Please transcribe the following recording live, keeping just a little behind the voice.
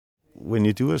when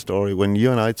you do a story, when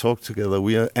you and I talk together,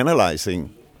 we are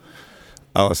analyzing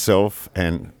ourselves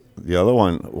and the other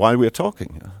one while we're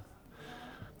talking.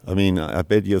 I mean, I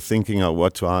bet you're thinking of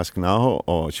what to ask now,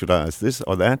 or should I ask this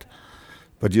or that?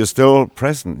 But you're still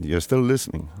present, you're still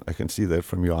listening. I can see that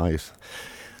from your eyes.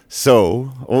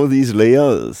 So, all these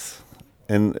layers,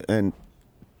 and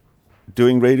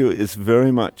doing radio is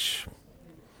very much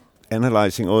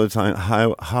analyzing all the time,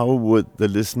 how would the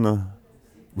listener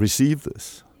receive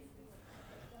this?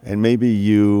 And maybe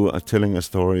you are telling a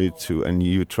story and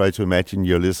you try to imagine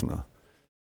your listener.